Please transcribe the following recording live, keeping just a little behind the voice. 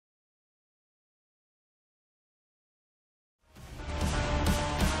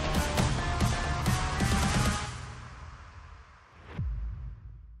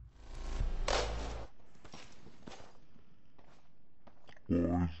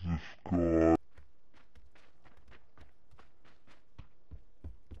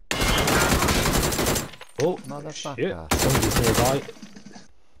Oh, Motherfucker. Somebody's nearby.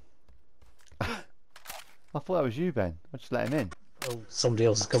 I thought that was you, Ben. I just let him in. Oh, somebody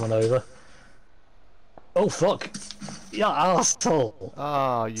else is coming over. Oh, fuck! You arsehole!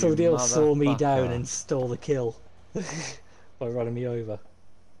 Oh, you Somebody else saw me down motherfucker. and stole the kill by running me over.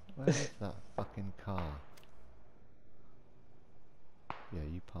 Where is that fucking car? Yeah,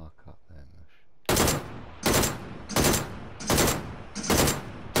 you park up there, Mush.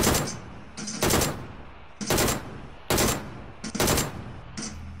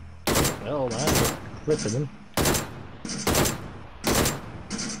 Oh man, ripping them.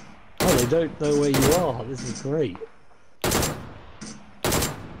 Oh, they don't know where you are. This is great.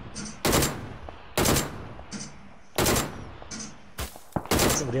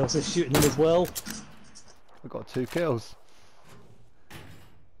 Somebody else is shooting them as well. We've got 2 kills.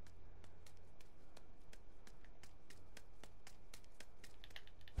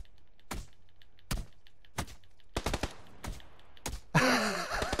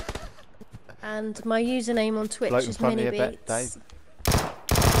 And my username on Twitch Bloke in is front of you, Minibeats. Dave.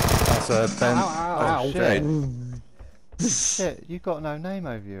 That's Ben. Oh, Oh, shit. shit. Shit, you got no name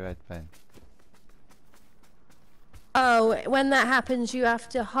over your head, Ben. Oh, when that happens, you have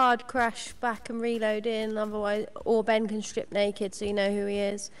to hard crash back and reload in, otherwise, or Ben can strip naked, so you know who he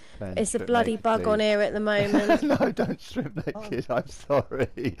is. Ben, It's a strip bloody naked, bug on please. here at the moment. No, don't strip naked. I'm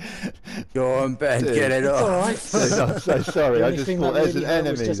sorry. Go on, Ben, Dude, get it It's off. alright. Dude, I'm so sorry. The I only just thing thought that there's really an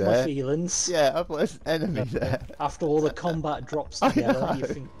hurt was enemy just my there. feelings. Yeah, I thought there's an enemy there. After all the combat drops I together, know. you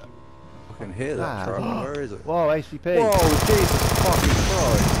think... I can hear that truck. Where is it? Whoa, ACP. Whoa, Jesus fucking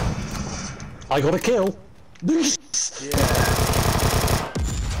Christ. I got a kill! Yeah.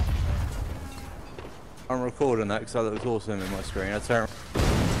 I'm recording that because that looks awesome in my screen. I turned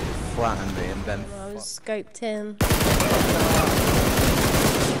flattened me and then I was scoped in.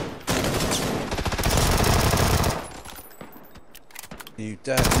 you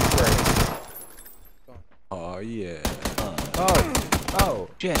damn great. Oh yeah. Oh,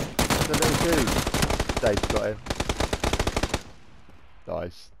 shit. The little dude. Dave's got him.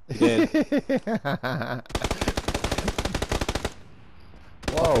 Nice. Yeah.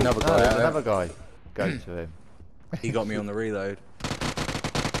 Whoa, Another guy out there. another guy. Go to him. He got me on the reload.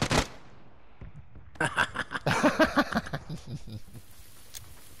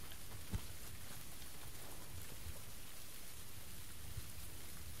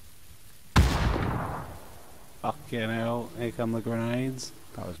 Fucking hell, here come the grenades.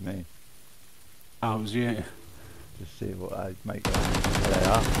 That was me. Oh, it was you. Just see what I'd make. There they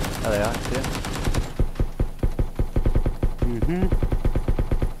are. There they are. See 'em? Mm-hmm.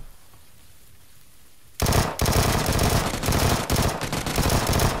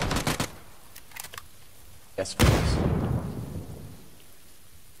 Yes, please.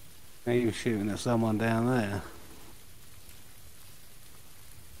 Now you're shooting at someone down there.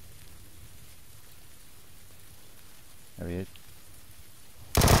 There he is.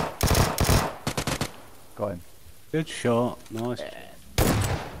 Got him. Good shot, nice.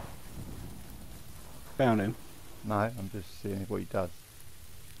 Found him. No, I'm just seeing what he does.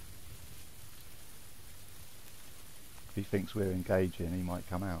 If he thinks we're engaging, he might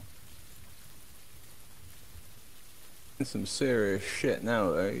come out. In some serious shit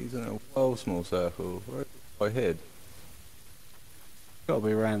now though. He's in a well small circle. Where's my head? Got to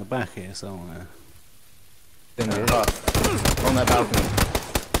be around the back here somewhere. In the hut. On that balcony.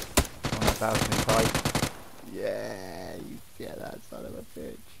 On that balcony pipe. Yeah, you get that son of a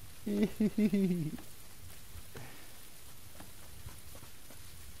bitch.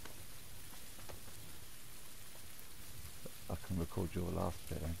 I can record your last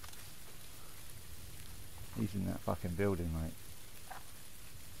bit then. He's in that fucking building, mate.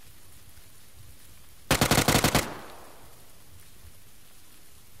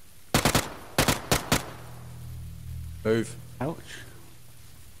 Move. Ouch.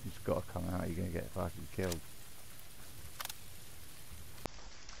 He's got to come out, you're going to get fucking killed.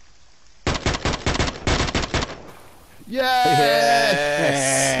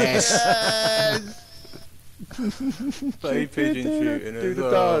 Yes! Yes! Play pigeon shooting Do as the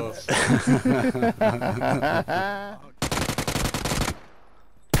well. dance.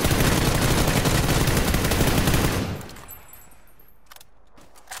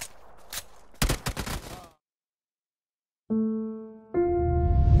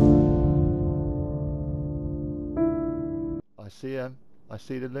 I see them. I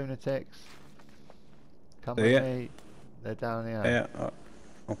see the lunatics. Come with Yeah. me. They're down here. Yeah,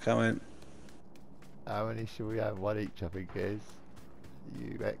 I'm coming. How many should we have? One each, I think it is.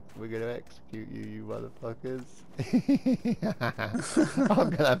 We're gonna execute you, you motherfuckers. I'm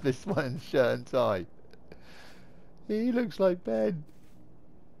gonna have this one in shirt and tie. He looks like Ben.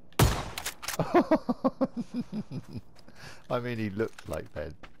 I mean, he looks like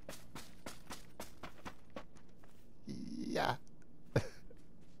Ben. Yeah.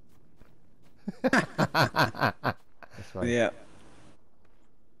 That's right. Yeah.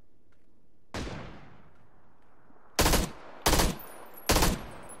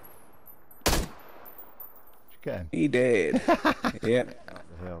 Get him. He did. Yeah. Up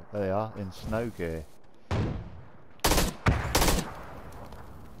the hill. There they are, in snow gear.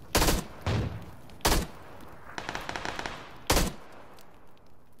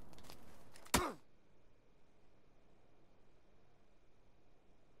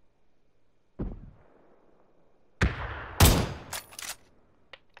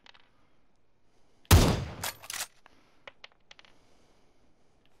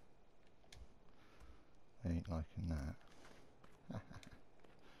 Ain't liking that.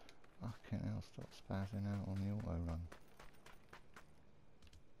 Fucking hell, stop spazzing out on the auto run.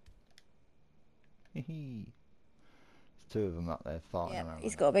 Hehe. There's two of them up there farting Yeah, around.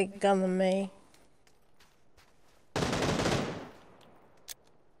 he's got a bigger gun than me.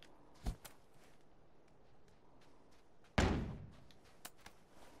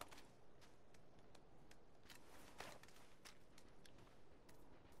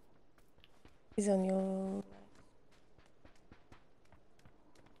 He's on your...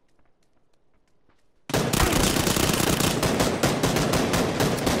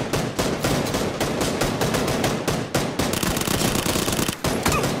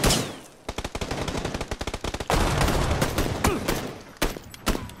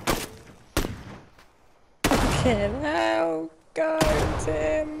 Fucking hell, go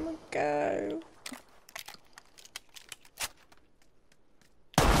Tim, go.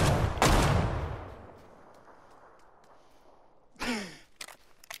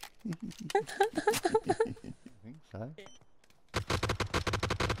 I think so.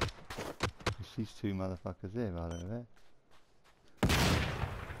 It's these two motherfuckers here, by the way.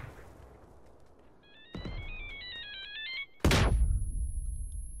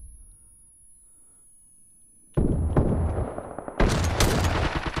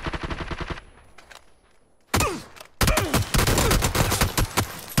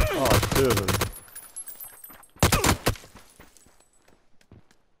 Oh, two of them.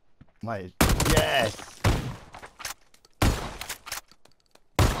 Mate, yes!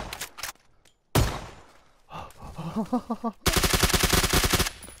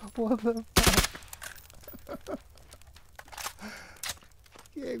 What the fuck?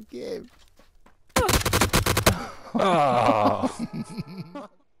 Give. Oh.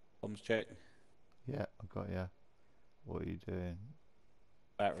 Bombs check. Yeah, I got ya. What are you doing?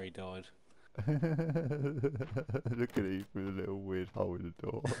 Battery died. Look at you through the little weird hole in the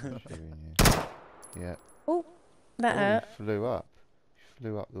door. Yeah. Oh, that hurt. You flew up. You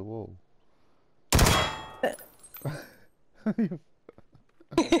flew up the wall.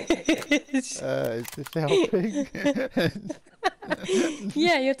 Is this helping?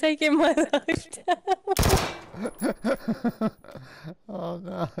 Yeah, you're taking my life down. Oh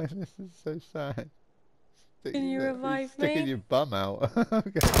no, this is so sad. Can you revive Sticking me? your bum out.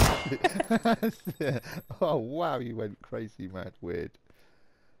 Okay. Oh wow, you went crazy mad weird.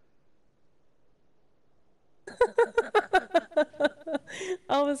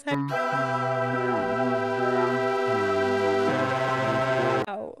 I was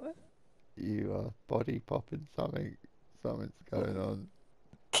Ow. You are body popping something. Something's going on.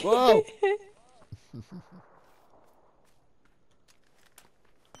 Whoa!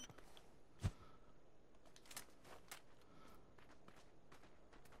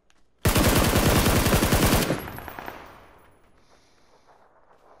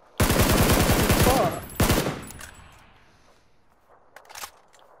 What?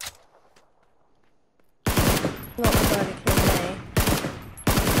 Not the guy that killed me.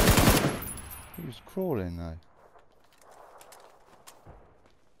 He was crawling though.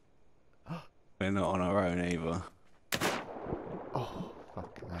 We're not on our own either. Oh,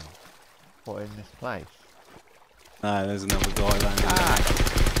 fucking hell. What, in this place? No, there's another guy landing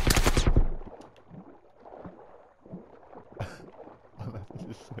I left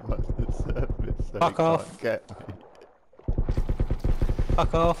just so much to the surface so Fuck he off. can't get me.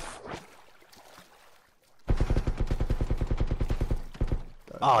 Fuck off.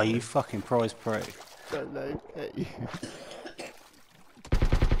 Oh, you fucking prize prick. Don't locate you.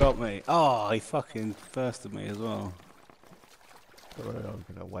 Got me. Oh, he fucking thirsted me as well. Sorry, I'm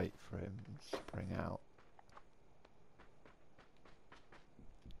gonna wait for him and spring out.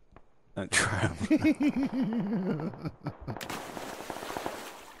 Don't try 'em.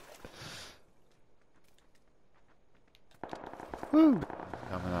 Woo!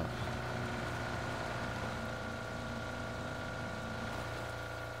 Coming up.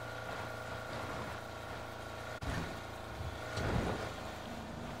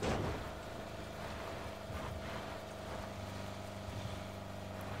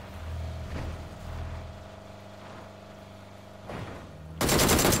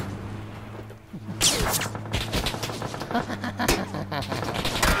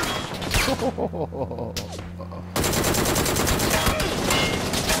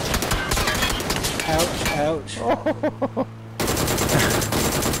 Ouch, ouch.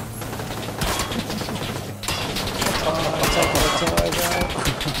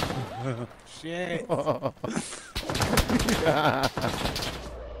 Shit.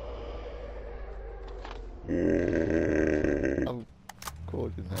 I'm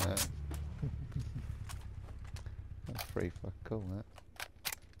recording that. That's pretty fucking cool, that.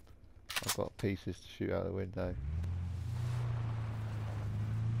 I've got pieces to shoot out the window.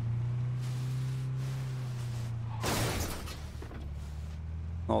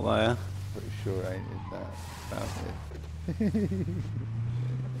 Not there. Pretty sure it ain't in that fountain.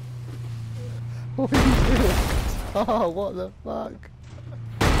 What are you doing? Oh, what the fuck?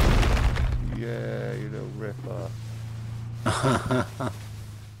 Yeah, you little ripper.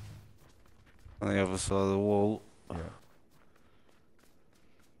 On the other side of the wall. Yeah.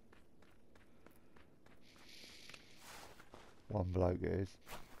 One bloke it is.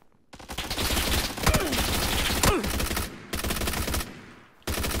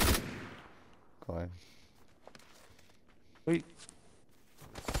 Got him. Wait.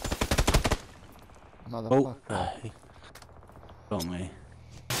 Motherfucker. Oh, got me.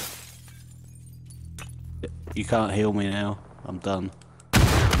 You can't heal me now. I'm done.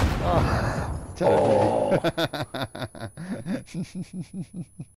 Oh, totally.